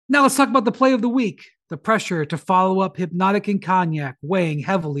Now let's talk about the play of the week. The pressure to follow up Hypnotic and Cognac weighing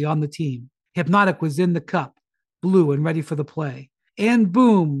heavily on the team. Hypnotic was in the cup, blue and ready for the play. And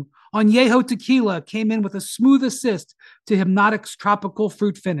boom, Añejo Tequila came in with a smooth assist to Hypnotic's tropical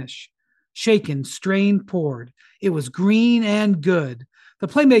fruit finish. Shaken, strained, poured. It was green and good. The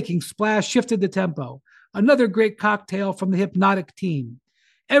playmaking splash shifted the tempo. Another great cocktail from the Hypnotic team.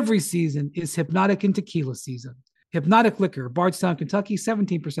 Every season is Hypnotic and Tequila season. Hypnotic Liquor, Bardstown, Kentucky,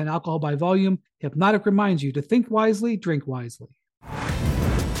 17% alcohol by volume. Hypnotic reminds you to think wisely, drink wisely.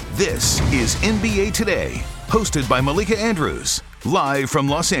 This is NBA Today, hosted by Malika Andrews, live from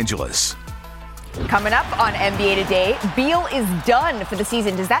Los Angeles. Coming up on NBA Today, Beal is done for the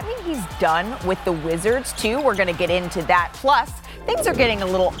season. Does that mean he's done with the Wizards too? We're going to get into that. Plus, things are getting a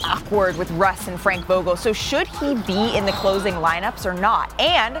little awkward with Russ and Frank Vogel. So should he be in the closing lineups or not?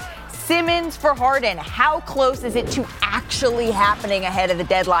 And Simmons for Harden. How close is it to actually happening ahead of the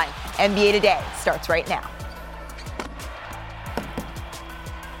deadline? NBA Today starts right now.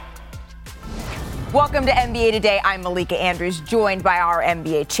 Welcome to NBA Today. I'm Malika Andrews, joined by our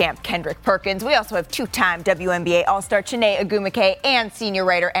NBA champ, Kendrick Perkins. We also have two-time WNBA All-Star Chiney Ogwumike and senior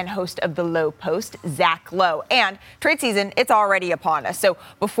writer and host of The Low Post, Zach Lowe. And trade season, it's already upon us. So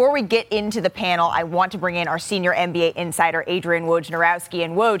before we get into the panel, I want to bring in our senior NBA insider, Adrian Wojnarowski.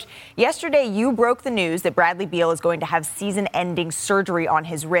 And Woj, yesterday you broke the news that Bradley Beal is going to have season-ending surgery on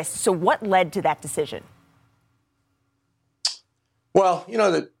his wrist. So what led to that decision? Well,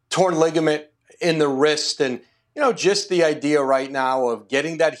 the torn ligament in the wrist and, just the idea right now of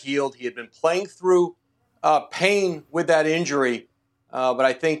getting that healed. He had been playing through pain with that injury, but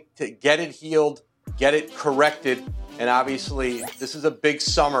I think to get it healed, get it corrected, and obviously this is a big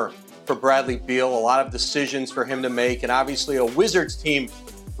summer for Bradley Beal, a lot of decisions for him to make, and obviously a Wizards team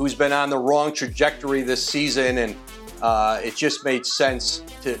who's been on the wrong trajectory this season, and it just made sense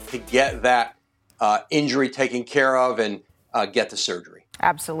to get that injury taken care of and get the surgery.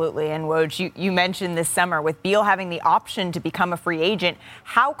 Absolutely. And Woj, you mentioned this summer with Beal having the option to become a free agent.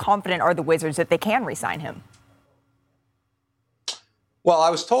 How confident are the Wizards that they can re-sign him? Well, I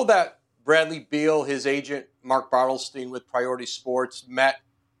was told that Bradley Beal, his agent, Mark Bartelstein with Priority Sports, met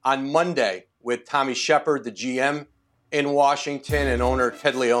on Monday with Tommy Shepard, the GM in Washington, and owner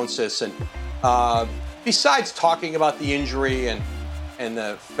Ted Leonsis. And besides talking about the injury and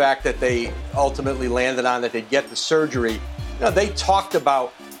the fact that they ultimately landed on that they'd get the surgery, they talked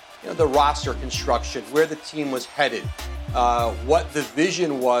about the roster construction, where the team was headed, what the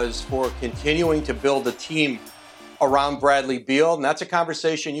vision was for continuing to build a team around Bradley Beal. And that's a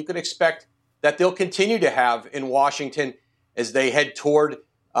conversation you could expect that they'll continue to have in Washington as they head toward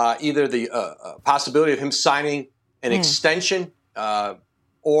either the possibility of him signing an extension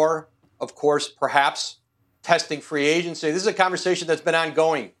or, of course, perhaps testing free agency. This is a conversation that's been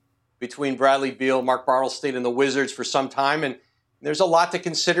ongoing between Bradley Beal, Mark Bartelstein, and the Wizards for some time. And there's a lot to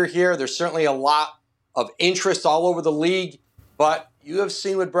consider here. There's certainly a lot of interest all over the league. But you have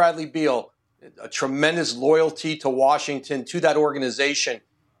seen with Bradley Beal a tremendous loyalty to Washington, to that organization.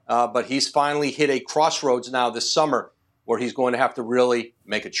 But he's finally hit a crossroads now this summer where he's going to have to really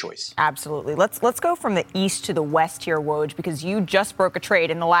make a choice. Absolutely. Let's go from the east to the west here, Woj, because you just broke a trade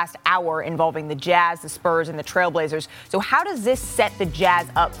in the last hour involving the Jazz, the Spurs, and the Trailblazers. So how does this set the Jazz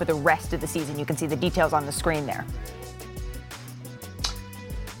up for the rest of the season? You can see the details on the screen there.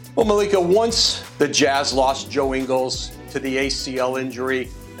 Well, Malika, once the Jazz lost Joe Ingles to the ACL injury,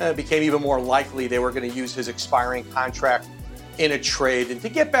 it became even more likely they were going to use his expiring contract in a trade. And to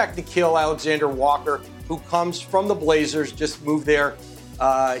get back Nickeil Alexander-Walker, who comes from the Blazers, just moved there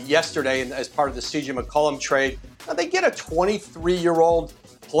yesterday as part of the CJ McCollum trade. Now, they get a 23-year-old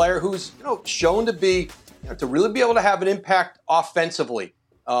player who's shown to be to really be able to have an impact offensively.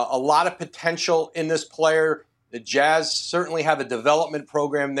 A lot of potential in this player. The Jazz certainly have a development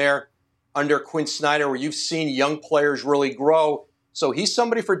program there under Quinn Snyder where you've seen young players really grow. So he's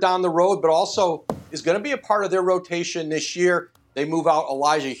somebody for down the road, but also is going to be a part of their rotation this year. They move out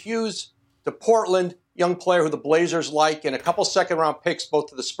Elijah Hughes to Portland, young player who the Blazers like, and a couple second-round picks, both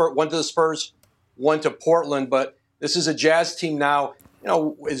to the Spurs, one to the Spurs, one to Portland. But this is a Jazz team now.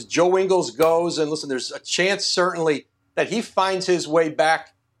 As Joe Ingles goes, and listen, there's a chance certainly that he finds his way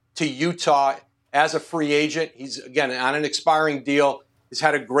back to Utah as a free agent. He's, again, on an expiring deal. He's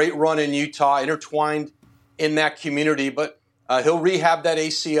had a great run in Utah, intertwined in that community. But he'll rehab that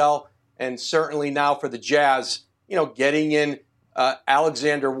ACL, and certainly now for the Jazz, getting in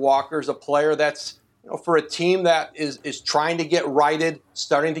Alexander Walker is a player that's, for a team that is trying to get righted,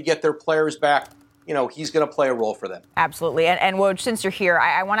 starting to get their players back, he's going to play a role for them. Absolutely. And Woj, since you're here,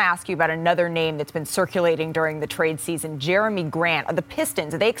 I want to ask you about another name that's been circulating during the trade season, Jeremy Grant. Are the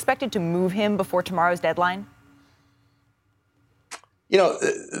Pistons, are they expected to move him before tomorrow's deadline?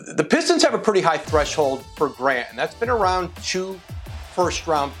 The Pistons have a pretty high threshold for Grant, and that's been around 2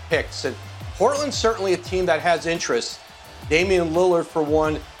 first-round picks. And Portland's certainly a team that has interest. Damian Lillard, for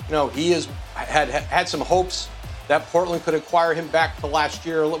one, he had some hopes that Portland could acquire him back to last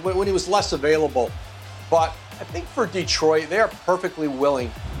year when he was less available. But I think for Detroit, they are perfectly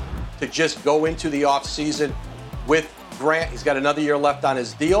willing to just go into the offseason with Grant. He's got another year left on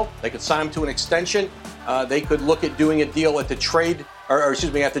his deal. They could sign him to an extension. They could look at doing a deal at the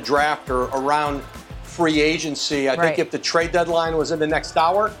at the draft or around free agency. I think if the trade deadline was in the next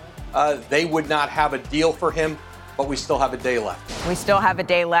hour, they would not have a deal for him. But we still have a day left. We still have a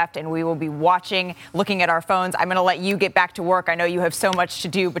day left, and we will be watching, looking at our phones. I'm going to let you get back to work. I know you have so much to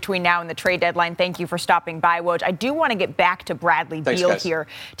do between now and the trade deadline. Thank you for stopping by, Woj. I do want to get back to Bradley Beal here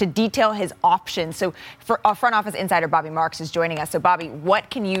to detail his options. So front office insider Bobby Marks is joining us. So, Bobby, what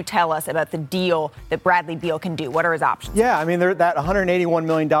can you tell us about the deal that Bradley Beal can do? What are his options? Yeah, I mean, that $181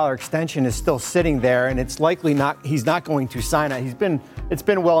 million extension is still sitting there, and it's likely he's not going to sign it. It's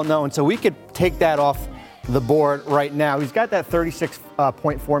been well known. So we could take that off the board right now. He's got that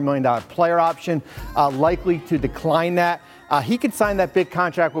 $36.4 million player option, likely to decline that. He could sign that big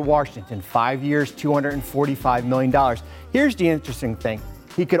contract with Washington, 5 years, $245 million. Here's the interesting thing.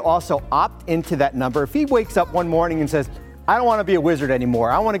 He could also opt into that number. If he wakes up one morning and says, I don't want to be a Wizard anymore,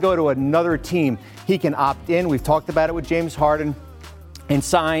 I want to go to another team, he can opt in. We've talked about it with James Harden, and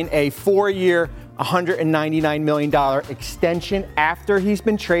sign a 4-year, $199 million extension after he's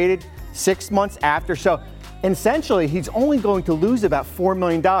been traded 6 months after. So essentially, he's only going to lose about $4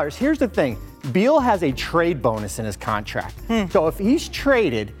 million. Here's the thing. Beal has a trade bonus in his contract. So if he's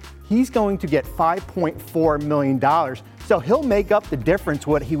traded, he's going to get $5.4 million. So he'll make up the difference,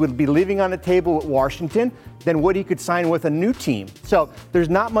 what he would be leaving on the table with Washington than what he could sign with a new team. So there's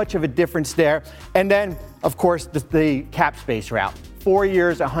not much of a difference there. And then, of course, the cap space route. 4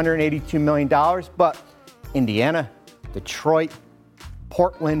 years, $182 million. But Indiana, Detroit,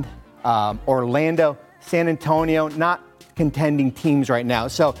 Portland, Orlando, San Antonio, not contending teams right now.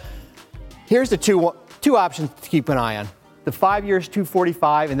 So here's the two options to keep an eye on. The 5 years,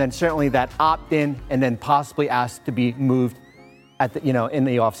 $245, and then certainly that opt-in, and then possibly asked to be moved at the, in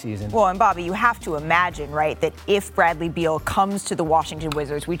the offseason. Well, and Bobby, you have to imagine, right, that if Bradley Beal comes to the Washington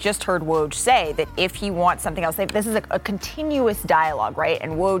Wizards, we just heard Woj say that if he wants something else, this is a continuous dialogue, right?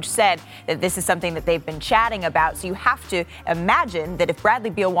 And Woj said that this is something that they've been chatting about. So you have to imagine that if Bradley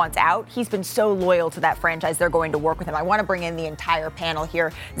Beal wants out, he's been so loyal to that franchise, they're going to work with him. I want to bring in the entire panel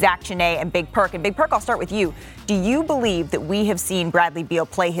here, Zach Cheney and Big Perk. And Big Perk, I'll start with you. Do you believe that we have seen Bradley Beal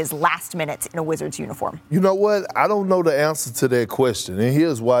play his last minutes in a Wizards uniform? You know what? I don't know the answer to that question, and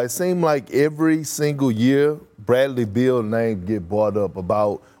here's why. It seemed like every single year, Bradley Beal's name get brought up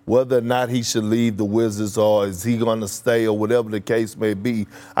about whether or not he should leave the Wizards or is he going to stay or whatever the case may be.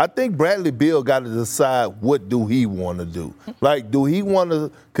 I think Bradley Beal got to decide what do he want to do. Like, do he want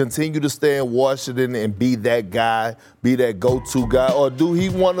to continue to stay in Washington and be that guy, be that go-to guy, or do he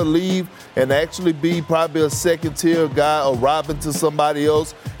want to leave and actually be probably a second-tier guy or robbing to somebody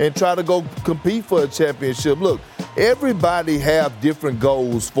else and try to go compete for a championship? Look, everybody have different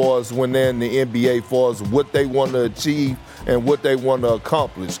goals for us when they're in the NBA for us, what they want to achieve and what they want to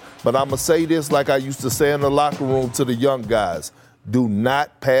accomplish. But I'm going to say this like I used to say in the locker room to the young guys. Do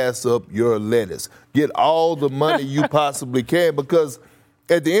not pass up your lettuce. Get all the money you possibly can, because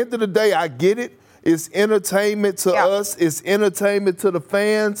at the end of the day, I get it. It's entertainment to us. It's entertainment to the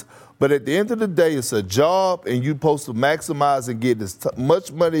fans. But at the end of the day, it's a job, and you're supposed to maximize and get as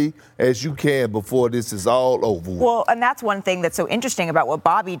much money as you can before this is all over with. Well, and that's one thing that's so interesting about what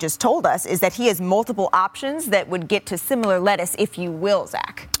Bobby just told us, is that he has multiple options that would get to similar lettuce, if you will,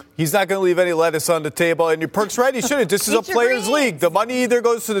 Zach. He's not going to leave any lettuce on the table. And your Perk's right, he shouldn't. This is a players' league. The money either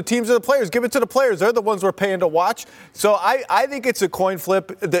goes to the teams or the players. Give it to the players. They're the ones we're paying to watch. So I think it's a coin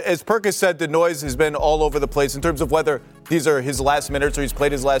flip. As Perk has said, the noise has been all over the place in terms of whether these are his last minutes or he's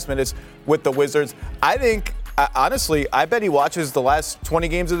played his last minutes with the Wizards. I think, honestly, I bet he watches the last 20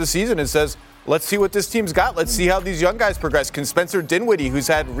 games of the season and says, let's see what this team's got. Let's see how these young guys progress. Can Spencer Dinwiddie, who's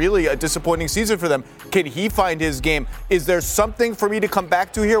had really a disappointing season for them, can he find his game? Is there something for me to come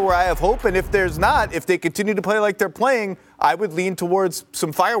back to here where I have hope? And if there's not, if they continue to play like they're playing, I would lean towards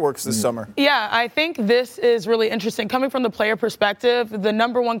some fireworks this summer. Yeah, I think this is really interesting. Coming from the player perspective, the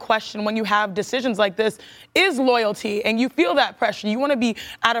number one question when you have decisions like this is loyalty, and you feel that pressure. You want to be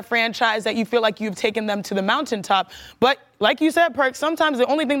at a franchise that you feel like you've taken them to the mountaintop, but like you said, Perk, sometimes the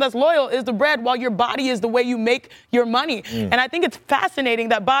only thing that's loyal is the bread, while your body is the way you make your money. And I think it's fascinating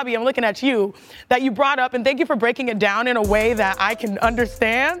that, Bobby, I'm looking at you, that you brought up, and thank you for breaking it down in a way that I can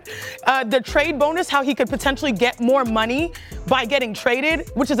understand, the trade bonus, how he could potentially get more money by getting traded,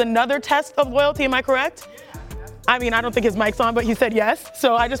 which is another test of loyalty. Am I correct? I mean, I don't think his mic's on, but he said yes.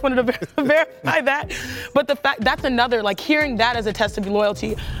 So I just wanted to verify that. But the fact, that's another, like, hearing that as a test of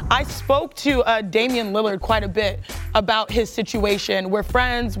loyalty. I spoke to Damian Lillard quite a bit about his situation. We're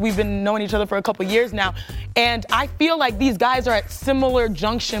friends. We've been knowing each other for a couple years now. And I feel like these guys are at similar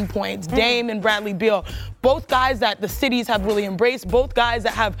junction points, Dame and Bradley Beal. Both guys that the cities have really embraced, both guys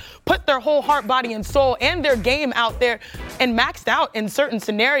that have put their whole heart, body, and soul and their game out there and maxed out in certain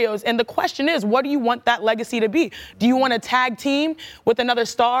scenarios. And the question is, what do you want that legacy to be? Do you want a tag team with another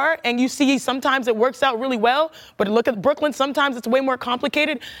star? And you see sometimes it works out really well, but look at Brooklyn, sometimes it's way more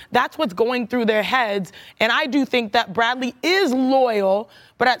complicated. That's what's going through their heads. And I do think that Bradley is loyal,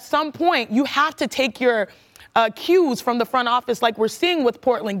 but at some point you have to take your cues from the front office, like we're seeing with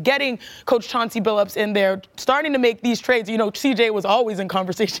Portland, getting Coach Chauncey Billups in there, starting to make these trades. You know, CJ was always in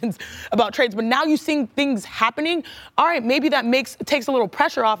conversations about trades, but now you're seeing things happening. All right, maybe that takes a little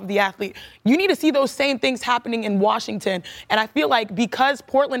pressure off of the athlete. You need to see those same things happening in Washington. And I feel like because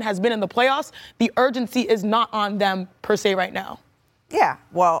Portland has been in the playoffs, the urgency is not on them per se right now. Yeah,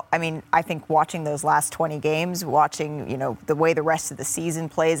 well, I mean, I think watching those last 20 games, watching, you know, the way the rest of the season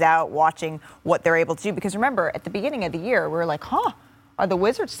plays out, watching what they're able to do. Because remember, at the beginning of the year, we were like, are the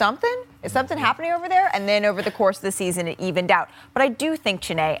Wizards something? Is something happening over there? And then over the course of the season, it evened out. But I do think,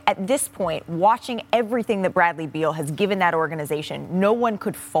 Chiney, at this point, watching everything that Bradley Beal has given that organization, no one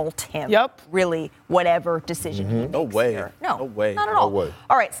could fault him. Yep. Really, whatever decision he makes. No way. Here. No way. Not at all. No way.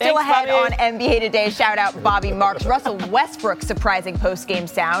 All right, still Thanks, ahead Bobby. on NBA Today. Shout out Bobby Marks. Russell Westbrook's surprising post-game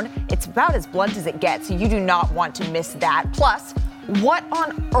sound. It's about as blunt as it gets, so you do not want to miss that. Plus, what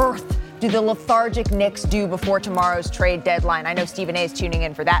on earth do the lethargic Knicks do before tomorrow's trade deadline? I know Stephen A is tuning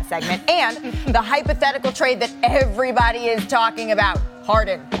in for that segment. And the hypothetical trade that everybody is talking about.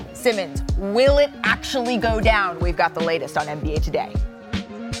 Harden, Simmons. Will it actually go down? We've got the latest on NBA Today.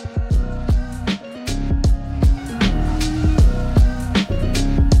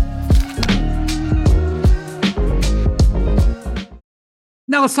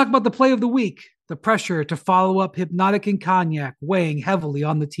 Now let's talk about the play of the week. The pressure to follow up Hypnotic and Cognac weighing heavily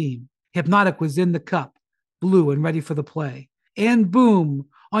on the team. Hypnotic was in the cup, blue and ready for the play. And boom,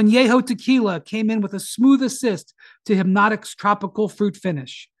 Añejo Tequila came in with a smooth assist to Hypnotic's tropical fruit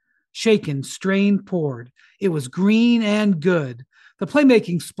finish. Shaken, strained, poured. It was green and good. The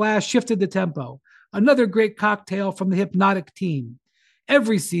playmaking splash shifted the tempo. Another great cocktail from the Hypnotic team.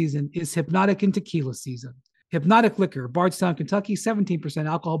 Every season is Hypnotic and Tequila season. Hypnotic Liquor, Bardstown, Kentucky, 17%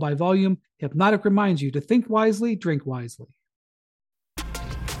 alcohol by volume. Hypnotic reminds you to think wisely, drink wisely.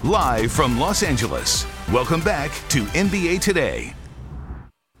 Live from Los Angeles, welcome back to NBA Today.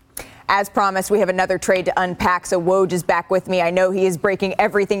 As promised, we have another trade to unpack, so Woj is back with me. I know he is breaking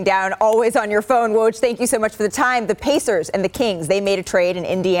everything down, always on your phone. Woj, thank you so much for the time. The Pacers and the Kings, they made a trade, and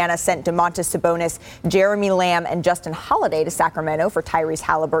Indiana sent Domantas Sabonis, Jeremy Lamb, and Justin Holiday to Sacramento for Tyrese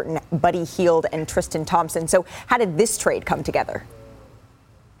Halliburton, Buddy Hield, and Tristan Thompson. So how did this trade come together?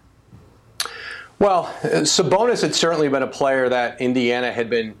 Well, Sabonis had certainly been a player that Indiana had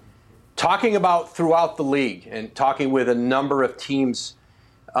been talking about throughout the league and talking with a number of teams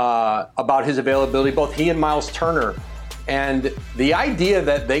about his availability, both he and Miles Turner. And the idea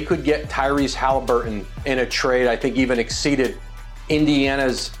that they could get Tyrese Halliburton in a trade, I think, even exceeded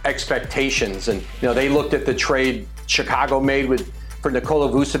Indiana's expectations. And, you know, they looked at the trade Chicago made for Nikola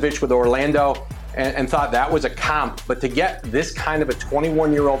Vucevic with Orlando and thought that was a comp. But to get this kind of a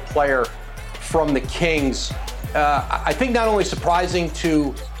 21-year-old player from the Kings, I think not only surprising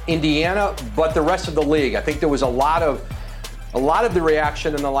to Indiana, but the rest of the league. I think there was a lot of the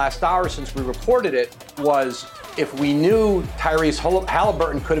reaction in the last hour since we reported it was, if we knew Tyrese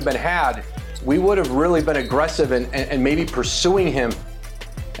Halliburton could have been had, we would have really been aggressive and maybe pursuing him.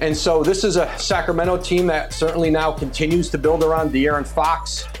 And so this is a Sacramento team that certainly now continues to build around De'Aaron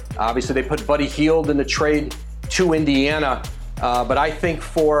Fox. Obviously, they put Buddy Hield in the trade to Indiana. But I think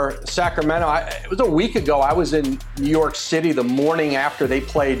for Sacramento, it was a week ago, I was in New York City the morning after they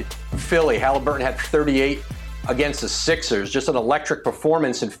played Philly. Halliburton had 38 against the Sixers, just an electric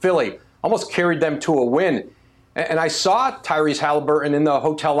performance in Philly, almost carried them to a win. And I saw Tyrese Halliburton in the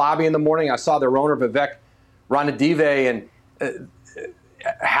hotel lobby in the morning. I saw their owner, Vivek Ranadive, and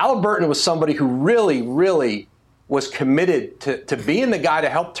Halliburton was somebody who really, really was committed to being the guy to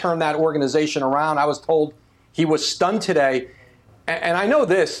help turn that organization around. I was told he was stunned today. And I know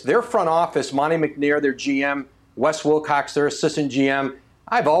this, their front office, Monty McNair, their GM, Wes Wilcox, their assistant GM.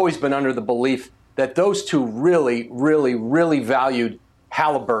 I've always been under the belief that those two really, really, really valued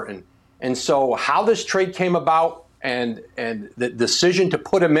Halliburton. And so how this trade came about and the decision to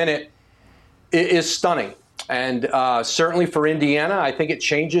put him in it is stunning. And certainly for Indiana, I think it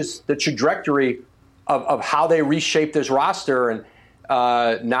changes the trajectory of how they reshape this roster. And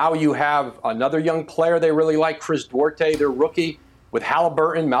now you have another young player they really like, Chris Duarte, their rookie, with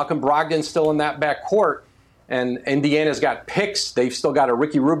Halliburton, Malcolm Brogdon still in that backcourt. And Indiana's got picks. They've still got a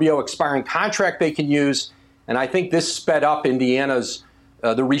Ricky Rubio expiring contract they can use. And I think this sped up Indiana's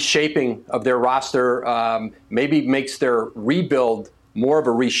the reshaping of their roster, maybe makes their rebuild more of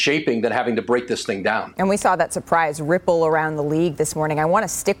a reshaping than having to break this thing down. And we saw that surprise ripple around the league this morning. I want to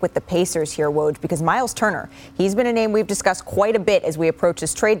stick with the Pacers here, Woj, because Miles Turner, he's been a name we've discussed quite a bit as we approach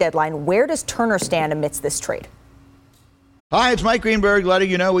this trade deadline. Where does Turner stand amidst this trade? Hi, it's Mike Greenberg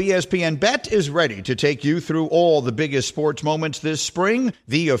letting you know ESPN Bet is ready to take you through all the biggest sports moments this spring.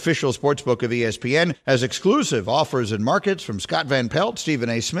 The official sportsbook of ESPN has exclusive offers and markets from Scott Van Pelt, Stephen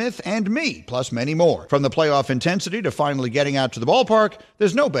A. Smith, and me, plus many more. From the playoff intensity to finally getting out to the ballpark,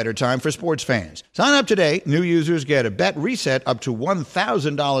 there's no better time for sports fans. Sign up today. New users get a bet reset up to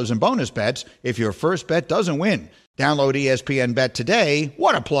 $1,000 in bonus bets if your first bet doesn't win. Download ESPN Bet today.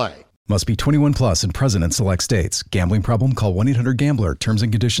 What a play. Must be 21 plus and present in select states. Gambling problem? Call 1-800-GAMBLER. Terms and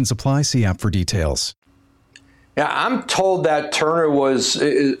conditions apply. See app for details. Yeah, I'm told that Turner was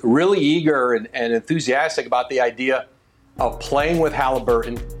really eager and enthusiastic about the idea of playing with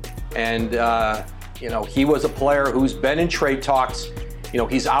Halliburton. And, he was a player who's been in trade talks.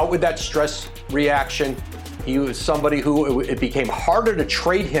 He's out with that stress reaction. He was somebody who it became harder to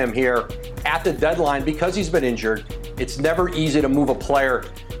trade him here at the deadline because he's been injured. It's never easy to move a player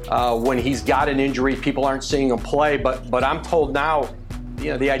when he's got an injury. People aren't seeing him play, but I'm told now,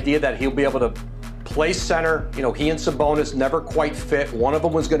 the idea that he'll be able to play center. He and Sabonis never quite fit. One of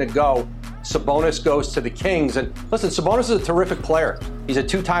them was going to go. Sabonis goes to the Kings. And listen, Sabonis is a terrific player. He's a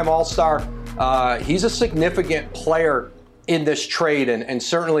two-time All-Star. He's a significant player in this trade and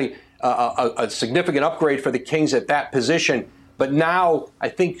certainly a significant upgrade for the Kings at that position. But now I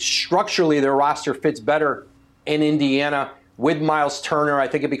think structurally their roster fits better in Indiana. With Miles Turner, I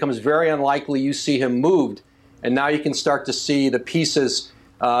think it becomes very unlikely you see him moved. And now you can start to see the pieces.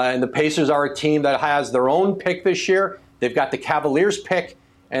 And the Pacers are a team that has their own pick this year. They've got the Cavaliers pick,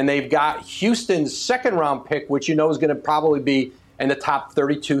 and they've got Houston's second-round pick, which is going to probably be in the top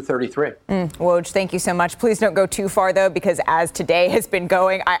 32, 33. Woj, thank you so much. Please don't go too far, though, because as today has been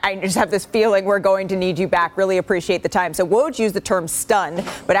going, I just have this feeling we're going to need you back. Really appreciate the time. So Woj used the term stunned,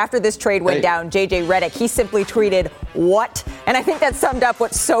 but after this trade went down, JJ Redick, he simply tweeted, "What?" And I think that summed up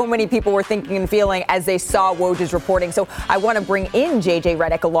what so many people were thinking and feeling as they saw Woj's reporting. So I want to bring in JJ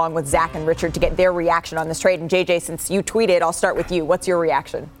Redick along with Zach and Richard to get their reaction on this trade. And JJ, since you tweeted, I'll start with you. What's your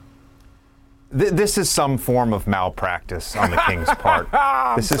reaction? This is some form of malpractice on the Kings' part.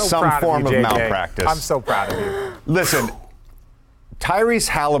 This is some form of malpractice. I'm so proud of you. Listen, Tyrese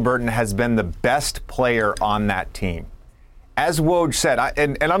Halliburton has been the best player on that team. As Woj said,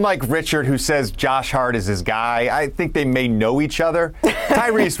 and I'm like Richard, who says Josh Hart is his guy. I think they may know each other.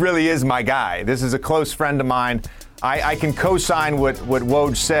 Tyrese really is my guy. This is a close friend of mine. I can co-sign what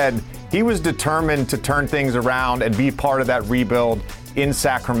Woj said. He was determined to turn things around and be part of that rebuild in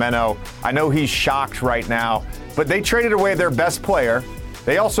Sacramento. I know he's shocked right now, but they traded away their best player.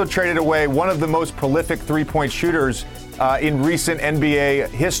 They also traded away one of the most prolific three-point shooters in recent NBA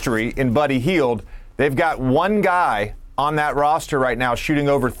history in Buddy Hield. They've got one guy on that roster right now shooting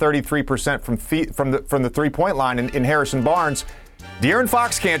over 33% from the three-point line in Harrison Barnes. De'Aaron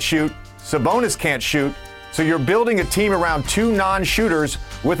Fox can't shoot. Sabonis can't shoot. So you're building a team around two non-shooters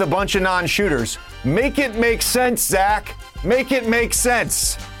with a bunch of non-shooters. Make it make sense, Zach. Make it make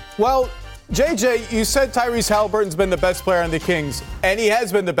sense. Well, JJ, you said Tyrese Halliburton's been the best player on the Kings, and he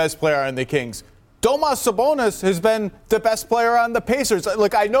has been the best player on the Kings. Domas Sabonis has been the best player on the Pacers.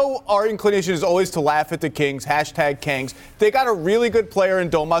 Look, I know our inclination is always to laugh at the Kings, hashtag Kings. They got a really good player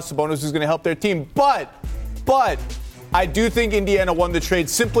in Domas Sabonis who's going to help their team. But I do think Indiana won the trade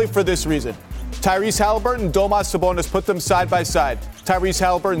simply for this reason. Tyrese Halliburton, Domas Sabonis, put them side by side. Tyrese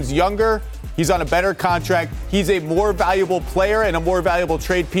Halliburton's younger. He's on a better contract. He's a more valuable player and a more valuable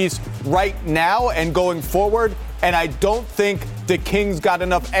trade piece right now and going forward And I don't think the Kings got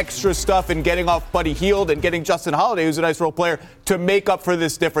enough extra stuff in getting off Buddy Hield and getting Justin Holiday, who's a nice role player, to make up for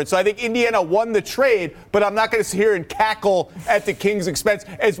this difference. So I think Indiana won the trade, but I'm not going to sit here and cackle at the Kings' expense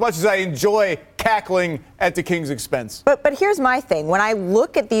as much as I enjoy cackling at the Kings' expense. But here's my thing. When I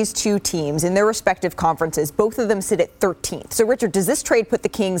look at these two teams in their respective conferences, both of them sit at 13th. So, Richard, does this trade put the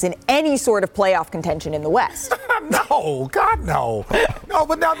Kings in any sort of playoff contention in the West? No, God, no. No,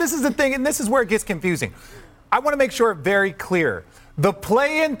 but now this is the thing, and this is where it gets confusing. I want to make sure very clear. The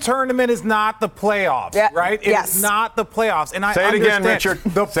play-in tournament is not the playoffs, right? It is not the playoffs. And I Say it understand again, Richard.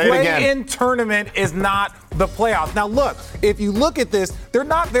 The play-in tournament is not the playoffs. Now, look, if you look at this, they're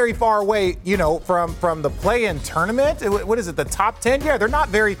not very far away, from the play-in tournament. What is it, the top 10? Yeah, they're not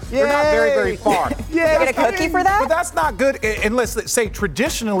very far. Get a cookie for that? But that's not good. Unless, say,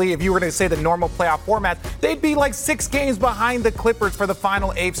 traditionally, if you were to say the normal playoff format, they'd be like 6 games behind the Clippers for the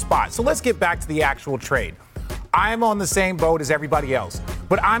final 8th spot. So let's get back to the actual trade. I'm on the same boat as everybody else,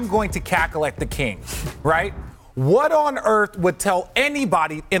 but I'm going to cackle at the Kings, right? What on earth would tell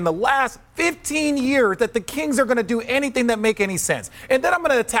anybody in the last 15 years that the Kings are going to do anything that make any sense? And then I'm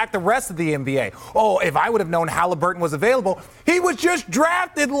going to attack the rest of the NBA. Oh, if I would have known Halliburton was available, he was just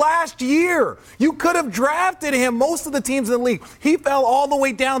drafted last year. You could have drafted him. Most of the teams in the league, he fell all the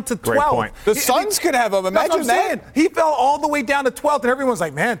way down to 12th. Great point. The Suns could have him. Imagine that. He fell all the way down to 12th, and everyone's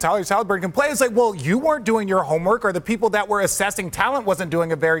like, man, Tyrese Halliburton can play. It's like, well, you weren't doing your homework, or the people that were assessing talent wasn't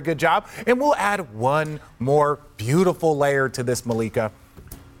doing a very good job. And we'll add one more beautiful layer to this, Malika.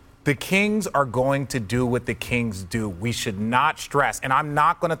 The Kings are going to do what the Kings do. We should not stress. And I'm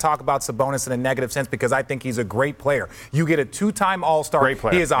not going to talk about Sabonis in a negative sense because I think he's a great player. You get a 2-time All-Star. Great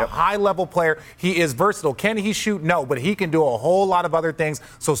player. He is a high-level player. He is versatile. Can he shoot? No, but he can do a whole lot of other things.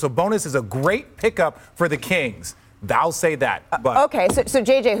 So Sabonis is a great pickup for the Kings. I'll say that. But okay, so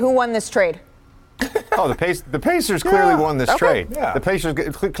JJ, who won this trade? Oh, the Pacers clearly won this trade. Yeah. The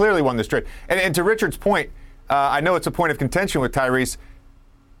Pacers clearly won this trade. And to Richard's point, I know it's a point of contention with Tyrese.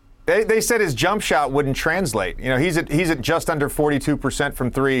 They said his jump shot wouldn't translate. He's at just under 42% from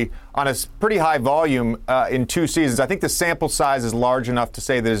 3 on a pretty high volume in 2 seasons. I think the sample size is large enough to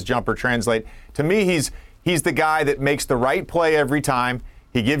say that his jumper translate. To me, he's the guy that makes the right play every time.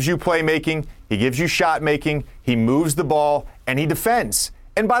 He gives you playmaking. He gives you shot making. He moves the ball and he defends.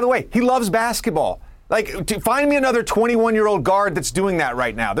 And by the way, he loves basketball. Find me another 21-year-old guard that's doing that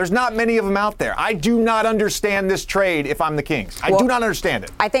right now. There's not many of them out there. I do not understand this trade if I'm the Kings. I do not understand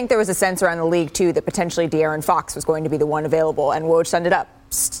it. I think there was a sense around the league, too, that potentially De'Aaron Fox was going to be the one available, and Woj summed it up.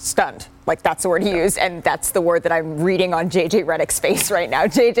 Stunned. That's the word he used, and that's the word that I'm reading on JJ Redick's face right now.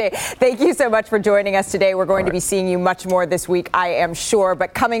 JJ, thank you so much for joining us today. We're going to be seeing you much more this week, I am sure.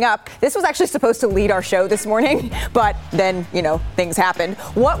 But coming up, this was actually supposed to lead our show this morning, but then, things happened.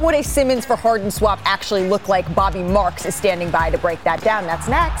 What would a Simmons for Harden swap actually look like? Bobby Marks is standing by to break that down. That's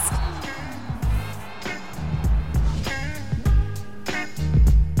next.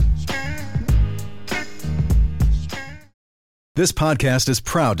 This podcast is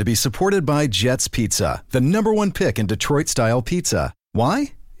proud to be supported by Jets Pizza, the #1 pick in Detroit-style pizza.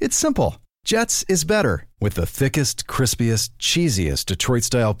 Why? It's simple. Jets is better. With the thickest, crispiest, cheesiest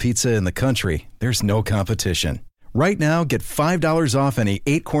Detroit-style pizza in the country, there's no competition. Right now, get $5 off any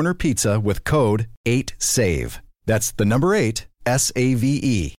 8-corner pizza with code 8SAVE. That's the number 8,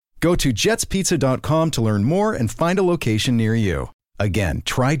 S-A-V-E. Go to jetspizza.com to learn more and find a location near you. Again,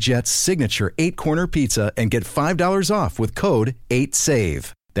 try Jet's signature 8-corner pizza and get $5 off with code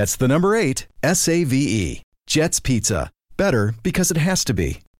 8SAVE. That's the number 8, S-A-V-E. Jet's Pizza. Better because it has to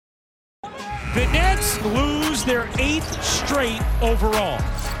be. The Nets lose their 8th straight overall.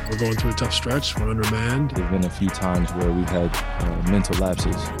 We're going through a tough stretch. We're undermanned. There have been a few times where we've had mental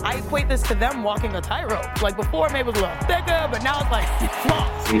lapses. I equate this to them walking a tightrope. Before, maybe it was a little thicker, but now it's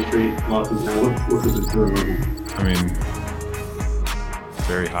lost. 8 straight losses now. What is the level? I mean,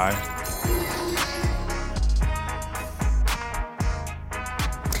 very high.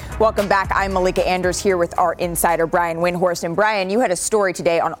 Welcome back. I'm Malika Andrews here with our insider, Brian Windhorst. And Brian, you had a story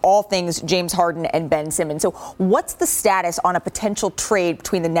today on all things James Harden and Ben Simmons. So what's the status on a potential trade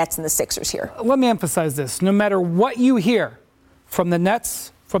between the Nets and the Sixers here? Let me emphasize this. No matter what you hear from the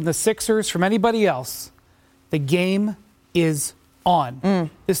Nets, from the Sixers, from anybody else, the game is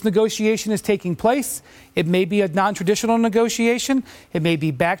on. This negotiation is taking place. It may be a non-traditional negotiation. It may be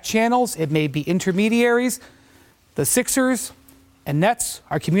back channels. It may be intermediaries. The Sixers and Nets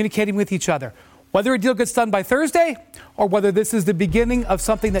are communicating with each other. Whether a deal gets done by Thursday or whether this is the beginning of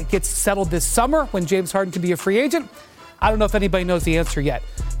something that gets settled this summer when James Harden can be a free agent, I don't know if anybody knows the answer yet.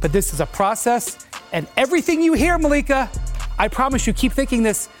 But this is a process, and everything you hear, Malika, I promise you, keep thinking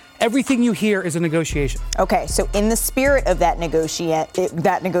this. Everything you hear is a negotiation. Okay, so in the spirit of that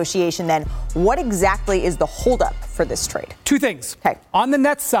negotiation, then, what exactly is the holdup for this trade? Two things. Okay. On the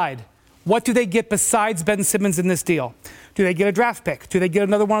Nets side, what do they get besides Ben Simmons in this deal? Do they get a draft pick? Do they get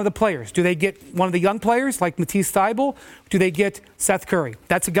another one of the players? Do they get one of the young players like Matisse Thybulle? Do they get Seth Curry?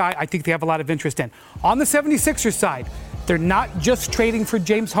 That's a guy I think they have a lot of interest in. On the 76ers side, they're not just trading for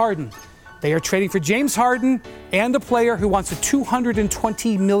James Harden. They are trading for James Harden and a player who wants a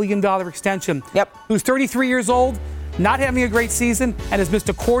 $220 million extension. Yep. Who's 33 years old, not having a great season, and has missed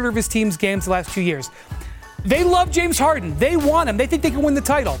a quarter of his team's games the last 2 years. They love James Harden. They want him. They think they can win the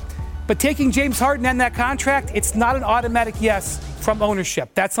title. But taking James Harden and that contract, it's not an automatic yes from ownership.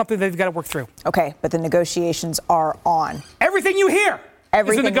 That's something they've got to work through. Okay, but the negotiations are on. Everything you hear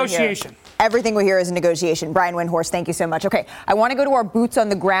is a negotiation. Everything we hear is a negotiation. Brian Windhorst, thank you so much. Okay, I want to go to our boots on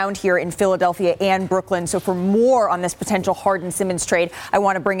the ground here in Philadelphia and Brooklyn. So for more on this potential Harden-Simmons trade, I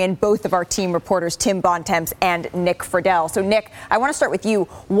want to bring in both of our team reporters, Tim Bontemps and Nick Friedel. So, Nick, I want to start with you.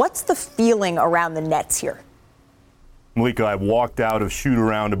 What's the feeling around the Nets here? Malika, I walked out of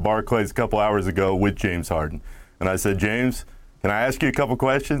shoot-around at Barclays a couple hours ago with James Harden. And I said, James, can I ask you a couple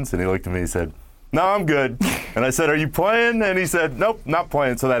questions? And he looked at me and said, no, I'm good. And I said, are you playing? And he said, nope, not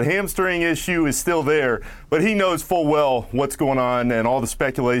playing. So that hamstring issue is still there. But he knows full well what's going on and all the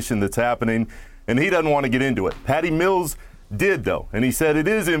speculation that's happening. And he doesn't want to get into it. Patty Mills did, though. And he said it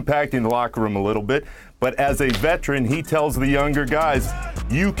is impacting the locker room a little bit. But as a veteran, he tells the younger guys,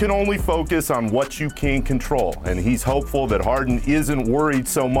 you can only focus on what you can control. And he's hopeful that Harden isn't worried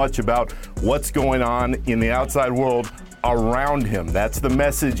so much about what's going on in the outside world around him. That's the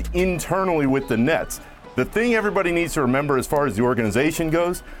message internally with the Nets. The thing everybody needs to remember as far as the organization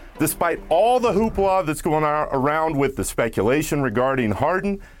goes, despite all the hoopla that's going on around with the speculation regarding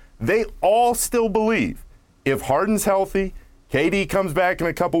Harden, they all still believe if Harden's healthy, KD comes back in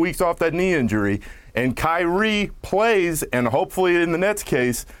a couple weeks off that knee injury, and Kyrie plays, and hopefully in the Nets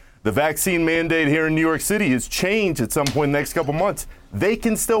case, the vaccine mandate here in New York City is changed at some point in the next couple months, they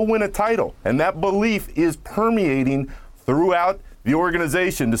can still win a title. And that belief is permeating throughout the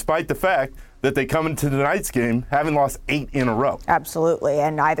organization, despite the fact that they come into tonight's game having lost 8 in a row. Absolutely.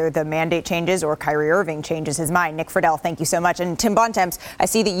 And either the mandate changes or Kyrie Irving changes his mind. Nick Friedel, thank you so much. And Tim Bontemps, I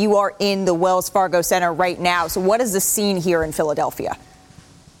see that you are in the Wells Fargo Center right now. So what is the scene here in Philadelphia?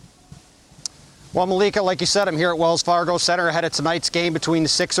 Well, Malika, like you said, I'm here at Wells Fargo Center ahead of tonight's game between the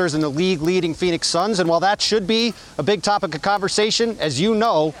Sixers and the league-leading Phoenix Suns. And while that should be a big topic of conversation, as you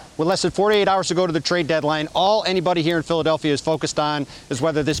know, with less than 48 hours to go to the trade deadline, all anybody here in Philadelphia is focused on is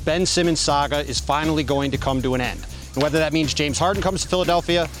whether this Ben Simmons saga is finally going to come to an end. And whether that means James Harden comes to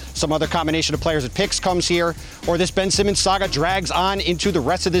Philadelphia, some other combination of players and picks comes here, or this Ben Simmons saga drags on into the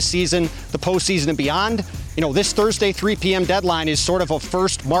rest of this season, the postseason and beyond. You know, this Thursday 3 p.m. deadline is sort of a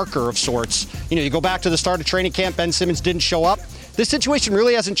first marker of sorts. You know, you go back to the start of training camp, Ben Simmons didn't show up. This situation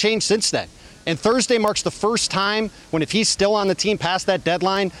really hasn't changed since then. And Thursday marks the first time when, if he's still on the team past that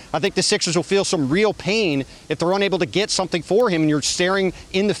deadline, I think the Sixers will feel some real pain if they're unable to get something for him and you're staring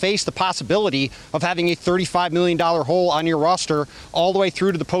in the face the possibility of having a $35 million hole on your roster all the way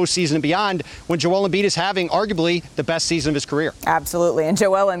through to the postseason and beyond, when Joel Embiid is having arguably the best season of his career. Absolutely. And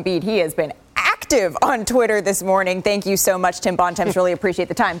Joel Embiid, he has been active on Twitter this morning. Thank you so much, Tim Bontemps. Really appreciate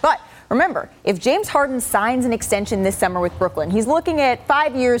the time. But remember, if James Harden signs an extension this summer with Brooklyn, he's looking at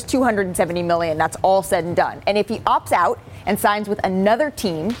 5 years, $270 million. That's all said and done. And if he opts out and signs with another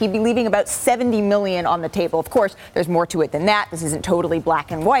team, he'd be leaving about $70 million on the table. Of course, there's more to it than that. This isn't totally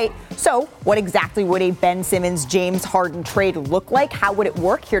black and white. So what exactly would a Ben Simmons, James Harden trade look like? How would it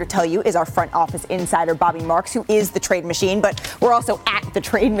work? Here to tell you is our front office insider, Bobby Marks, who is the trade machine. But we're also at the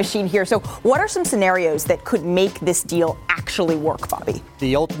trade machine here. So what are some scenarios that could make this deal actually work, Bobby?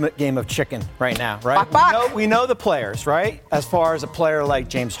 The ultimate game of chicken right now, right? We know the players, right? As far as a player like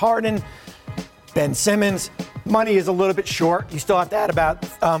James Harden, Ben Simmons, money is a little bit short. You still have to add about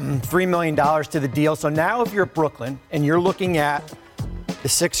 $3 million to the deal. So now if you're Brooklyn and you're looking at the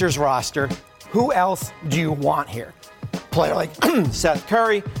Sixers roster, who else do you want here? Player like Seth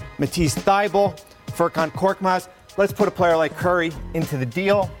Curry, Matisse Thybulle, Furkan Korkmaz. Let's put a player like Curry into the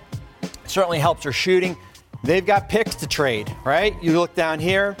deal. Certainly helps their shooting. They've got picks to trade, right? You look down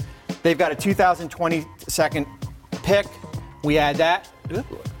here. They've got a 2022 pick. We add that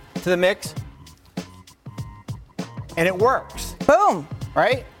to the mix. And it works. Boom.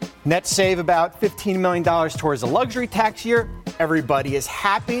 Right? Nets save about $15 million towards the luxury tax year. Everybody is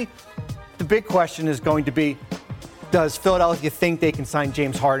happy. The big question is going to be, does Philadelphia think they can sign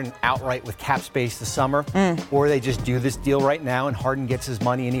James Harden outright with cap space this summer? Or they just do this deal right now and Harden gets his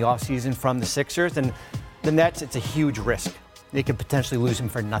money in the offseason from the Sixers? And the Nets, it's a huge risk they could potentially lose him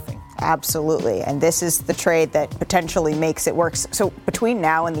for nothing. Absolutely. And this is the trade that potentially makes it work. So between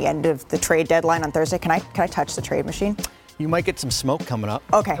now and the end of the trade deadline on Thursday, can I touch the trade machine? You might get some smoke coming up.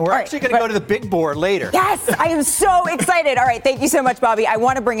 Okay. And we're actually going to go to the big board later. Yes, I am so excited. All right, thank you so much, Bobby. I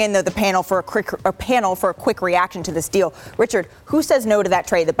want to bring in the panel for a quick reaction to this deal. Richard, who says no to that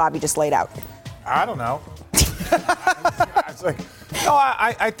trade that Bobby just laid out? I don't know.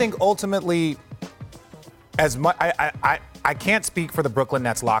 I think ultimately, as much I can't speak for the Brooklyn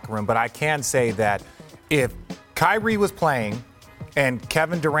Nets locker room, but I can say that if Kyrie was playing and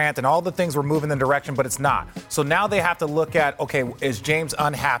Kevin Durant and all the things were moving in the direction, but it's not. So now they have to look at, okay, is James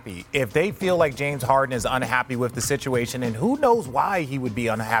unhappy? If they feel like James Harden is unhappy with the situation, and who knows why he would be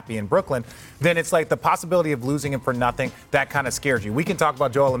unhappy in Brooklyn, then it's like the possibility of losing him for nothing, that kind of scares you. We can talk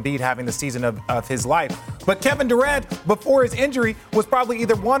about Joel Embiid having the season of his life, but Kevin Durant, before his injury, was probably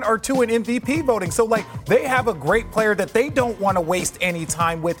either 1 or 2 in MVP voting. So, like, they have a great player that they don't want to waste any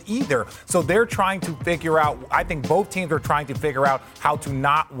time with either. So they're trying to figure out, I think both teams are trying to figure out how to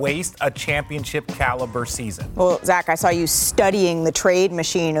not waste a championship caliber season. Well, Zach, I saw you studying the trade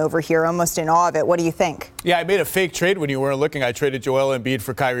machine over here, almost in awe of it. What do you think? Yeah, I made a fake trade when you weren't looking. I traded Joel Embiid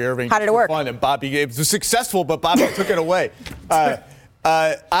for Kyrie Irving. How did it work? Fun, and Bobby, it was successful, but Bobby took it away.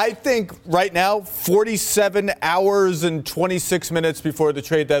 I think right now, 47 hours and 26 minutes before the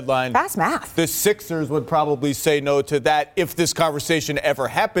trade deadline. Fast math. The Sixers would probably say no to that if this conversation ever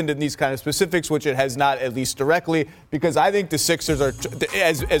happened in these kind of specifics, which it has not, at least directly, because I think the Sixers are,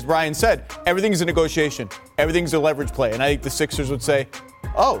 as Brian said, everything's a negotiation. Everything's a leverage play. And I think the Sixers would say,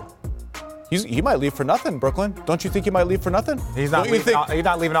 oh, he might leave for nothing, Brooklyn. Don't you think he might leave for nothing? He's not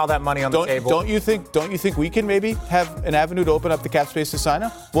leaving all that money on the table. Don't you think we can maybe have an avenue to open up the cap space to sign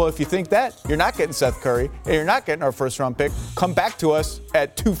him? Well, if you think that, you're not getting Seth Curry and you're not getting our first-round pick. Come back to us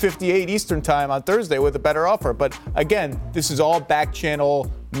at 2:58 Eastern time on Thursday with a better offer. But again, this is all back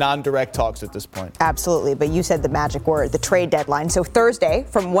channel, non-direct talks at this point. Absolutely, but you said the magic word, the trade deadline. So Thursday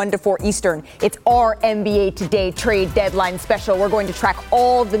from 1 to 4 Eastern, it's our NBA Today trade deadline special. We're going to track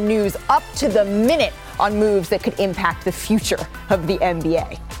all the news up to the minute on moves that could impact the future of the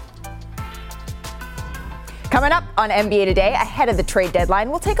NBA. Coming up on NBA Today, ahead of the trade deadline,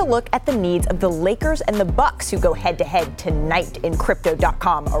 we'll take a look at the needs of the Lakers and the Bucks, who go head-to-head tonight in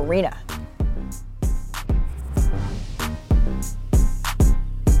Crypto.com Arena.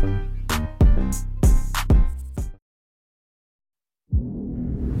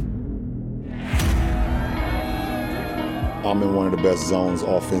 I'm in one of the best zones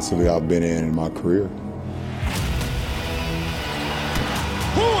offensively I've been in my career.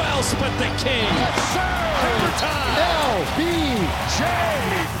 Who else but the King? Hammer time. LBJ.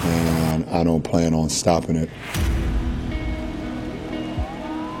 And I don't plan on stopping it.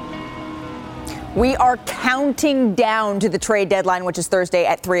 We are counting down to the trade deadline, which is Thursday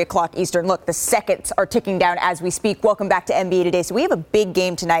at 3 o'clock Eastern. Look, the seconds are ticking down as we speak. Welcome back to NBA Today. So we have a big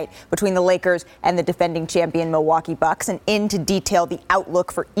game tonight between the Lakers and the defending champion Milwaukee Bucks. And in to detail the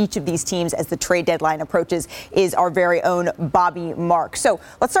outlook for each of these teams as the trade deadline approaches is our very own Bobby Marks. So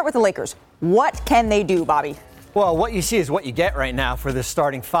let's start with the Lakers. What can they do, Bobby? Well, what you see is what you get right now for the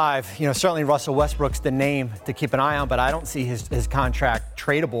starting five. You know, certainly Russell Westbrook's the name to keep an eye on, but I don't see his contract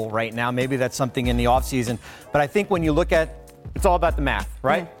tradable right now. Maybe that's something in the offseason. But I think when you look at, it's all about the math,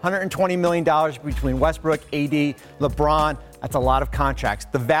 right? $120 million between Westbrook, AD, LeBron. That's a lot of contracts.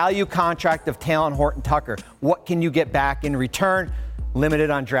 The value contract of Talen Horton-Tucker. What can you get back in return? Limited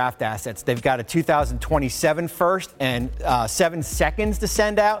on draft assets. They've got a 2027 first and 7 seconds to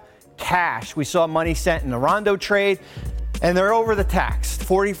send out. Cash. We saw money sent in the Rondo trade, and they're over the tax,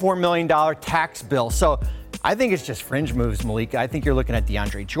 $44 million tax bill. So I think it's just fringe moves, Malika. I think you're looking at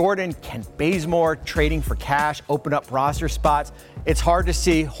DeAndre Jordan, Kent Bazemore trading for cash, open up roster spots. It's hard to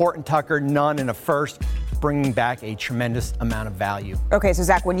see Horton-Tucker, none in a first, bringing back a tremendous amount of value. Okay, so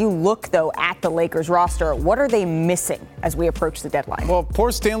Zach, when you look, though, at the Lakers roster, what are they missing as we approach the deadline? Well,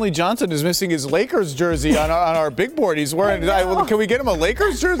 poor Stanley Johnson is missing his Lakers jersey on our big board. He's wearing, can we get him a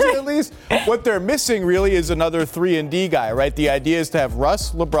Lakers jersey at least? What they're missing really is another 3-and-D guy, right? The idea is to have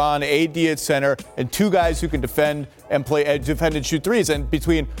Russ, LeBron, AD at center, and 2 guys who can defend and defend and shoot threes. And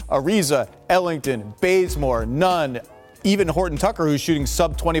between Ariza, Ellington, Bazemore, Nunn, even Horton-Tucker, who's shooting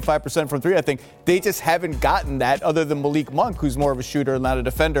sub 25% from 3, I think they just haven't gotten that other than Malik Monk, who's more of a shooter and not a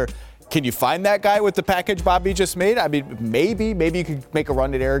defender. Can you find that guy with the package Bobby just made? I mean, maybe you could make a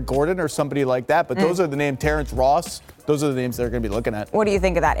run at Eric Gordon or somebody like that, but those are the names, Terrence Ross, those are the names they're going to be looking at. What do you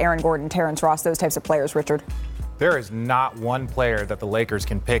think of that, Aaron Gordon, Terrence Ross, those types of players, Richard? There is not one player that the Lakers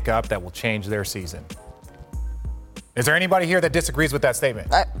can pick up that will change their season. Is there anybody here that disagrees with that statement?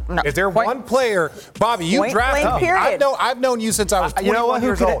 No. Is there one player, Bobby, you drafted me. I've known you since I was 21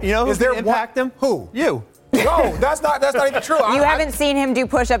 years old. You know who is there could impact him? Who? You. No, that's not even true. You haven't seen him do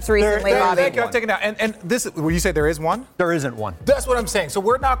push-ups recently, Bobby. I'm taking out. And this, will you say there is one? There isn't one. That's what I'm saying. So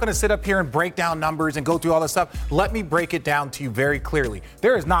we're not going to sit up here and break down numbers and go through all this stuff. Let me break it down to you very clearly.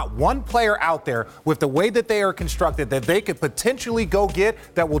 There is not one player out there with the way that they are constructed that they could potentially go get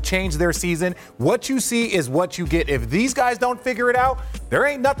that will change their season. What you see is what you get. If these guys don't figure it out, there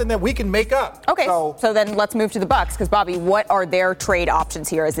ain't nothing that we can make up. Okay, so then let's move to the Bucks, because Bobby, what are their trade options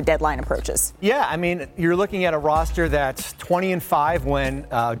here as the deadline approaches? Yeah, I mean, you're looking at a roster that's 20-5 when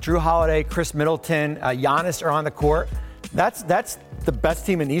Drew Holiday, Chris Middleton, Giannis are on the court. That's the best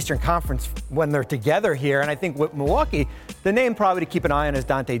team in the Eastern Conference when they're together here. And I think with Milwaukee, the name probably to keep an eye on is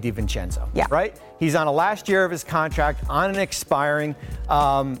Donte DiVincenzo. Yeah. Right? He's on a last year of his contract, on an expiring.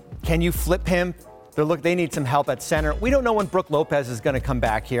 Can you flip him? They need some help at center. We don't know when Brook Lopez is going to come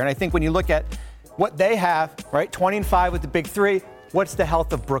back here. And I think when you look at what they have, right, 20-5 with the big three, what's the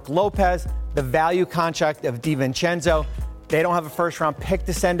health of Brook Lopez, the value contract of DiVincenzo? They don't have a first-round pick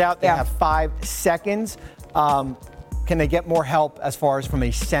to send out. They have 5 seconds. Can they get more help as far as from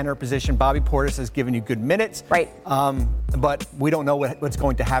a center position? Bobby Portis has given you good minutes. Right. But we don't know what's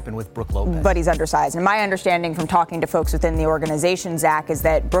going to happen with Brook Lopez. But he's undersized. And my understanding from talking to folks within the organization, Zach, is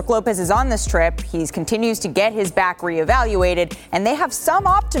that Brook Lopez is on this trip. He continues to get his back reevaluated, and they have some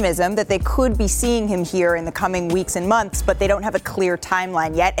optimism that they could be seeing him here in the coming weeks and months, but they don't have a clear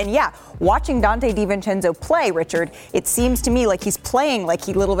timeline yet. And yeah, watching Donte DiVincenzo play, Richard, it seems to me like he's playing like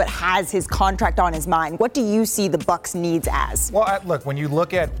he a little bit has his contract on his mind. What do you see the Bucks needs as? Well, look, when you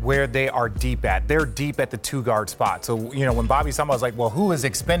look at where they are deep at, they're deep at the 2-guard spot. So, when Bobby's talking about, I was like, well, who is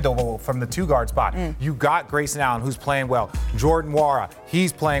expendable from the 2-guard spot? You got Grayson Allen, who's playing well. Jordan Nwora,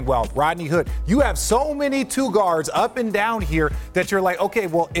 he's playing well. Rodney Hood. You have so many 2-guards up and down here that you're like, okay,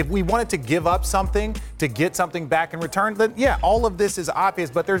 well, if we wanted to give up something to get something back in return, then yeah, all of this is obvious.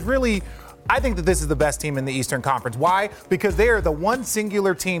 But there's really, I think that this is the best team in the Eastern Conference. Why? Because they are the one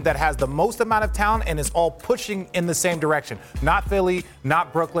singular team that has the most amount of talent and is all pushing in the same direction. Not Philly,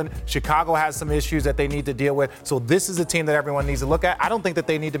 not Brooklyn. Chicago has some issues that they need to deal with. So this is a team that everyone needs to look at. I don't think that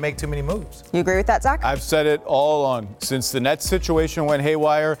they need to make too many moves. You agree with that, Zach? I've said it all along. Since the Nets situation went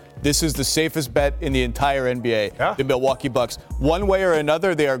haywire, this is the safest bet in the entire NBA, the Milwaukee Bucks. One way or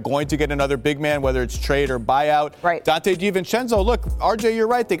another, they are going to get another big man, whether it's trade or buyout. Right. Donte DiVincenzo, look, RJ, you're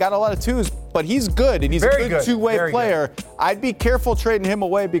right. They got a lot of twos, but he's good, and he's a good two-way player. Good. I'd be careful trading him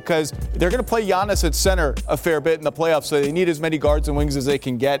away because they're going to play Giannis at center a fair bit in the playoffs, so they need as many guards and wings as they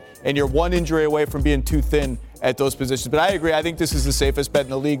can get, and you're one injury away from being too thin at those positions. But I agree. I think this is the safest bet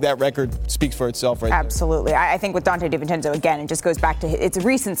in the league. That record speaks for itself right there. Absolutely. I think with Donte DiVincenzo, again, it just goes back to it's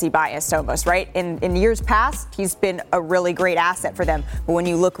recency bias almost, right? In years past, he's been a really great asset for them. But when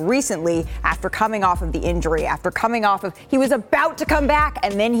you look recently, after coming off of the injury, he was about to come back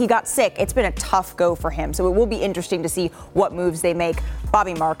and then he got sick. It's been a tough go for him. So it will be interesting to see what moves they make.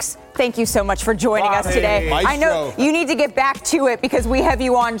 Bobby Marks, thank you so much for joining us today. Maestro. I know you need to get back to it because we have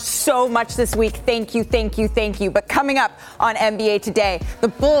you on so much this week. Thank you. But coming up on NBA Today, the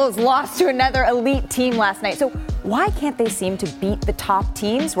Bulls lost to another elite team last night. So why can't they seem to beat the top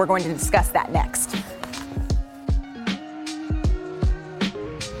teams? We're going to discuss that next.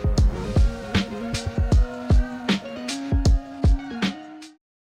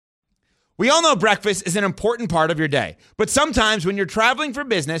 We all know breakfast is an important part of your day, but sometimes when you're traveling for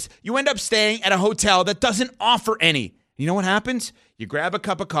business, you end up staying at a hotel that doesn't offer any. You know what happens? You grab a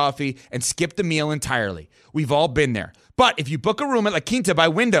cup of coffee and skip the meal entirely. We've all been there. But if you book a room at La Quinta by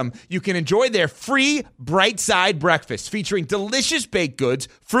Wyndham, you can enjoy their free Bright Side breakfast featuring delicious baked goods,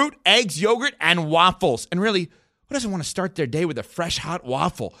 fruit, eggs, yogurt, and waffles. And really, who doesn't want to start their day with a fresh, hot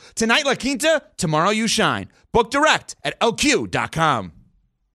waffle? Tonight, La Quinta, tomorrow you shine. Book direct at lq.com.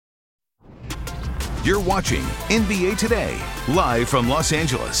 You're watching NBA Today, live from Los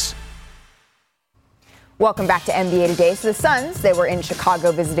Angeles. Welcome back to NBA Today. So the Suns, they were in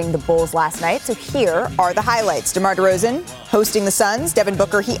Chicago visiting the Bulls last night. So here are the highlights. DeMar DeRozan hosting the Suns. Devin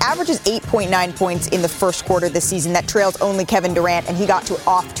Booker, he averages 8.9 points in the first quarter this season. That trails only Kevin Durant, and he got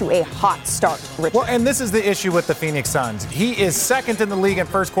off to a hot start. Richard. Well, and this is the issue with the Phoenix Suns. He is second in the league in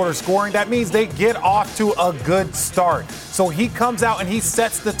first quarter scoring. That means they get off to a good start. So he comes out and he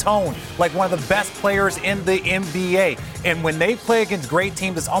sets the tone like one of the best players in the NBA. And when they play against great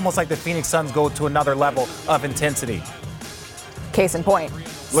teams, it's almost like the Phoenix Suns go to another level of intensity. Case in point.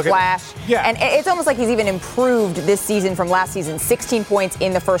 Splash. Yeah. And it's almost like he's even improved this season from last season. 16 points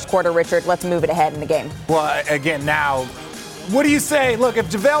in the first quarter, Richard. Let's move it ahead in the game. Well, again, now, what do you say? Look, if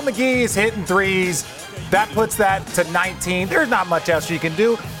JaVale McGee is hitting threes, That puts that to 19. There's not much else you can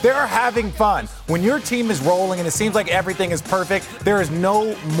do. They're having fun. When your team is rolling and it seems like everything is perfect, there's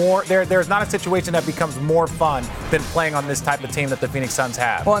not a situation that becomes more fun than playing on this type of team that the Phoenix Suns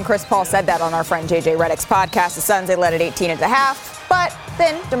have. Well, and Chris Paul said that on our friend JJ Redick's podcast. The Suns, they led at 18 at the half. But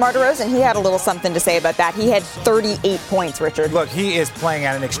then DeMar DeRozan, he had a little something to say about that. He had 38 points, Richard. Look, he is playing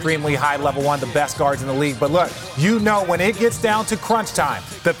at an extremely high level, one of the best guards in the league. But look, when it gets down to crunch time,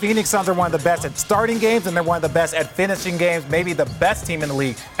 the Phoenix Suns are one of the best at starting games, and they're one of the best at finishing games, maybe the best team in the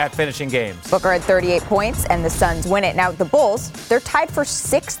league at finishing games. Booker had 38 points, and the Suns win it. Now, the Bulls, they're tied for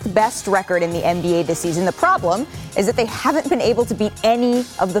 6th best record in the NBA this season. The problem is that they haven't been able to beat any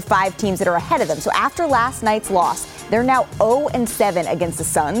of the 5 teams that are ahead of them. So after last night's loss, they're now 0-7 against the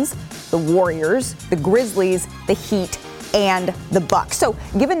Suns, the Warriors, the Grizzlies, the Heat, and the Bucks. So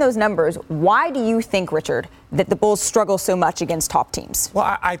given those numbers, why do you think, Richard, that the Bulls struggle so much against top teams?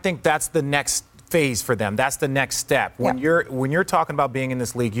 Well, I think that's the next phase for them. That's the next step. When you're talking about being in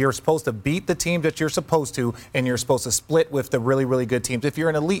this league, you're supposed to beat the team that you're supposed to, and you're supposed to split with the really, really good teams if you're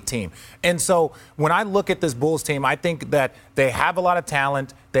an elite team. And so when I look at this Bulls team, I think that they have a lot of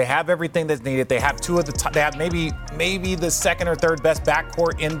talent. They have everything that's needed. They have they have maybe the second or third best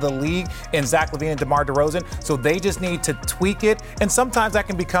backcourt in the league in Zach LaVine and DeMar DeRozan. So they just need to tweak it. And sometimes that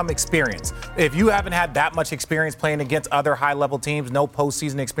can become experience. If you haven't had that much experience playing against other high-level teams, no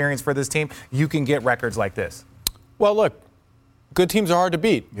postseason experience for this team, you can get records like this. Well, look, good teams are hard to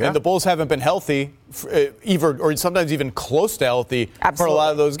beat. Yeah. And the Bulls haven't been healthy, or sometimes even close to healthy for a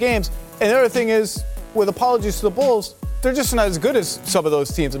lot of those games. And the other thing is, with apologies to the Bulls, they're just not as good as some of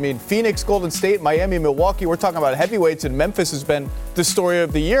those teams. I mean, Phoenix, Golden State, Miami, Milwaukee, we're talking about heavyweights, and Memphis has been the story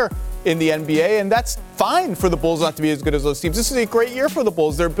of the year in the NBA, and that's fine for the Bulls not to be as good as those teams. This is a great year for the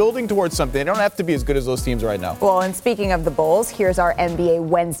Bulls. They're building towards something. They don't have to be as good as those teams right now. Well, and speaking of the Bulls, here's our NBA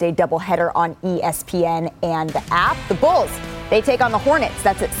Wednesday doubleheader on ESPN and the app. The Bulls, they take on the Hornets.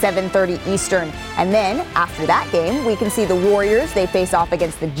 That's at 7:30 Eastern. And then after that game, we can see the Warriors. They face off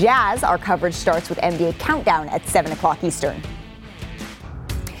against the Jazz. Our coverage starts with NBA Countdown at 7 o'clock Eastern.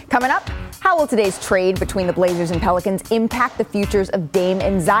 Coming up, how will today's trade between the Blazers and Pelicans impact the futures of Dame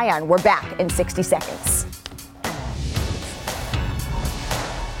and Zion? We're back in 60 seconds.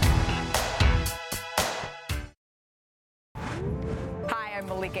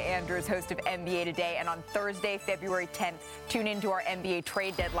 Malika Andrews, host of NBA Today, and on Thursday, February 10th, tune into our NBA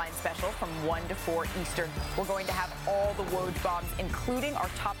trade deadline special from 1 to 4 Eastern. We're going to have all the Woj bombs, including our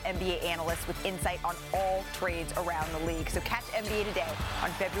top NBA analysts with insight on all trades around the league. So catch NBA Today on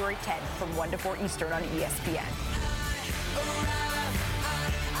February 10th from 1 to 4 Eastern on ESPN.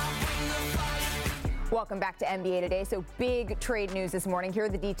 Welcome back to NBA Today. So big trade news this morning. Here are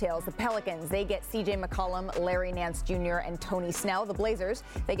the details. The Pelicans, they get C.J. McCollum, Larry Nance Jr., and Tony Snell. The Blazers,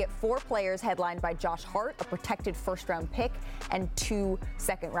 they get 4 players headlined by Josh Hart, a protected first-round pick, and 2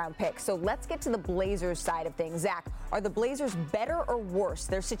 second-round picks. So let's get to the Blazers side of things. Zach, are the Blazers better or worse,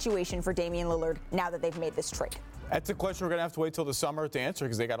 their situation for Damian Lillard, now that they've made this trade? That's a question we're going to have to wait till the summer to answer,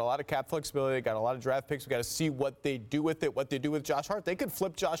 because they got a lot of cap flexibility. They got a lot of draft picks. We got to see what they do with it, what they do with Josh Hart. They could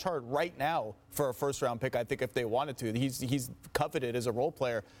flip Josh Hart right now for a first-round pick, I think, if they wanted to. He's coveted as a role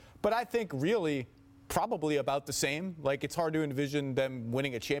player. But I think really probably about the same. Like, it's hard to envision them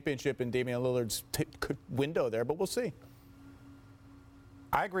winning a championship in Damian Lillard's window there, but we'll see.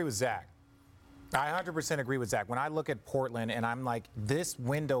 I agree with Zach. I 100% agree with Zach. When I look at Portland and I'm like, this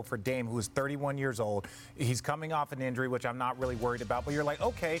window for Dame, who is 31 years old, he's coming off an injury, which I'm not really worried about. But you're like,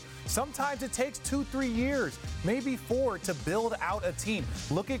 okay, sometimes it takes 2-3 years, maybe 4 to build out a team.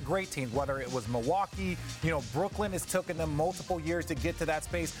 Look at great teams, whether it was Milwaukee, Brooklyn has taken them multiple years to get to that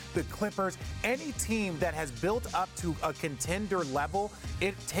space. The Clippers, any team that has built up to a contender level,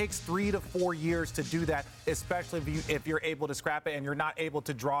 it takes 3 to 4 years to do that, especially if you're able to scrap it and you're not able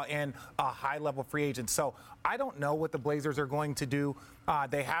to draw in a high-level free agent. So I don't know what the Blazers are going to do.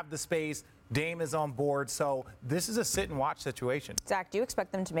 They have the space. Dame is on board. So this is a sit-and-watch situation. Zach, do you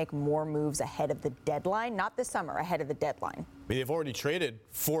expect them to make more moves ahead of the deadline? Not this summer, ahead of the deadline. I mean, they've already traded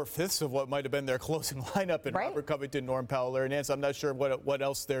 4/5 of what might have been their closing lineup in Robert Covington, Norm Powell, Larry Nance. I'm not sure what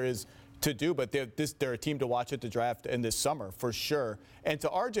else there is to do, but they're a team to watch at the draft in this summer for sure. And to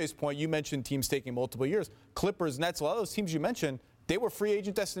RJ's point, you mentioned teams taking multiple years. Clippers, Nets, a lot of those teams you mentioned, they were free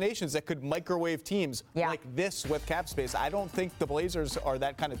agent destinations that could microwave teams like this with cap space. I don't think the Blazers are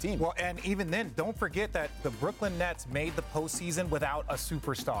that kind of team. Well, and even then, don't forget that the Brooklyn Nets made the postseason without a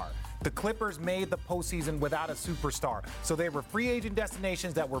superstar. The Clippers made the postseason without a superstar. So they were free agent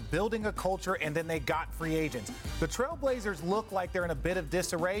destinations that were building a culture, and then they got free agents. The Trailblazers look like they're in a bit of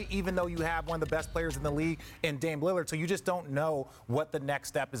disarray, even though you have one of the best players in the league in Dame Lillard. So you just don't know what the next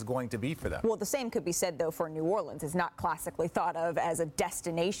step is going to be for them. Well, the same could be said, though, for New Orleans. It's not classically thought of as a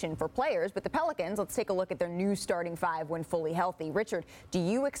destination for players, but the Pelicans, let's take a look at their new starting five when fully healthy. Richard, do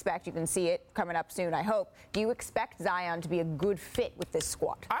you expect, you can see it coming up soon, I hope, do you expect Zion to be a good fit with this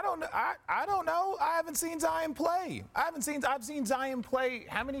squad? I don't know. I don't know. I haven't seen Zion play. I've seen Zion play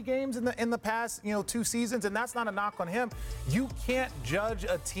how many games in the past, 2 seasons, and that's not a knock on him. You can't judge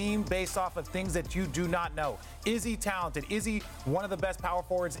a team based off of things that you do not know. Is he talented? Is he one of the best power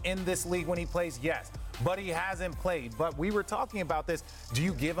forwards in this league when he plays? Yes. But he hasn't played. But we were talking about this. Do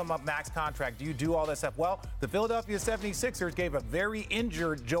you give him a max contract? Do you do all that stuff? Well, the Philadelphia 76ers gave a very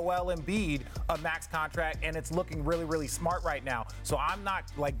injured Joel Embiid a max contract, and it's looking really, really smart right now. So I'm not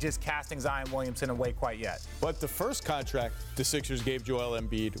just casting Zion Williamson away quite yet. But the first contract the Sixers gave Joel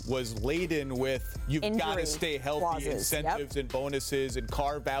Embiid was laden with you've got to stay healthy, clauses. incentives and bonuses and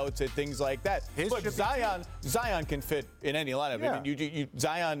carve-outs and things like that. Look, Zion can fit in any lineup. Yeah. I mean,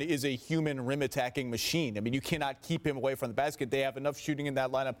 Zion is a human rim-attacking machine. I mean, you cannot keep him away from the basket. They have enough shooting in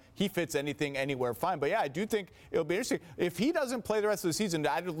that lineup. He fits anything, anywhere, fine. But, yeah, I do think it'll be interesting. If he doesn't play the rest of the season,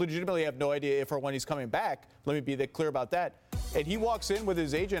 I legitimately have no idea if or when he's coming back. Let me be clear about that. And he walks in with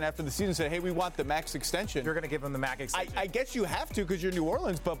his agent after the season and said, hey, we want the max extension. You're going to give him the max extension. I guess you have to because you're New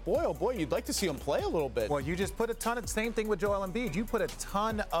Orleans, but boy, oh boy, you'd like to see him play a little bit. Well, you just put a ton of, same thing with Joel Embiid. You put a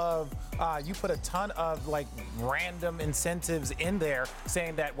ton of random incentives in there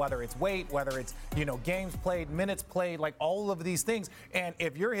saying that whether it's weight, whether it's, games played, minutes played, like all of these things. And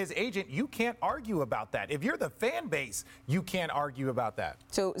if you're his agent, you can't argue about that. If you're the fan base, you can't argue about that.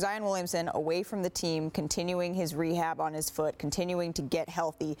 So Zion Williamson away from the team, continuing his rehab on his foot, continuing to get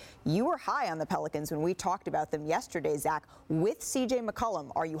healthy. You were high on the Pelicans when we talked about them yesterday, Zach. With CJ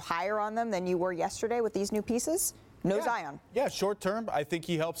McCollum, are you higher on them than you were yesterday with these new pieces? Zion. Yeah, short term, I think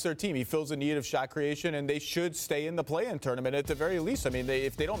he helps their team. He fills the need of shot creation, and they should stay in the play-in tournament at the very least. I mean,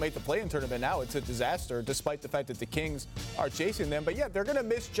 if they don't make the play-in tournament now, it's a disaster, despite the fact that the Kings are chasing them. But, yeah, they're going to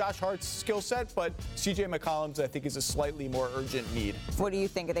miss Josh Hart's skill set, but C.J. McCollum's, I think, is a slightly more urgent need. What do you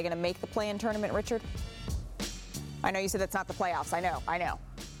think? Are they going to make the play-in tournament, Richard? I know you said that's not the playoffs. I know.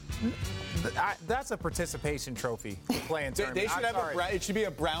 That's a participation trophy. Playing tournament. They should it should be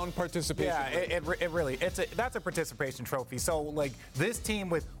a Brown participation. Yeah, it really that's a participation trophy. So this team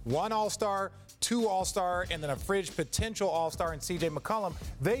with one All-Star, 2 All-Star, and then a fridge potential All-Star in CJ McCollum,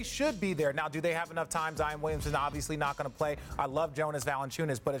 they should be there. Now, do they have enough time? Zion Williamson obviously not going to play. I love Jonas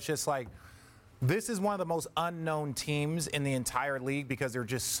Valanciunas, but it's just this is one of the most unknown teams in the entire league because there are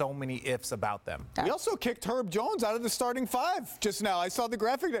just so many ifs about them. We also kicked Herb Jones out of the starting 5 just now. I saw the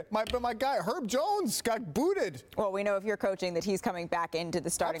graphic. My guy, Herb Jones, got booted. Well, we know if you're coaching that he's coming back into the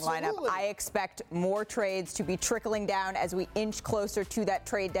starting lineup. I expect more trades to be trickling down as we inch closer to that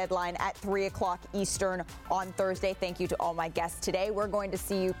trade deadline at 3 o'clock Eastern on Thursday. Thank you to all my guests today. We're going to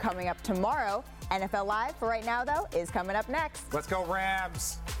see you coming up tomorrow. NFL Live for right now, though, is coming up next. Let's go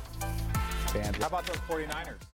Rams. How about those 49ers?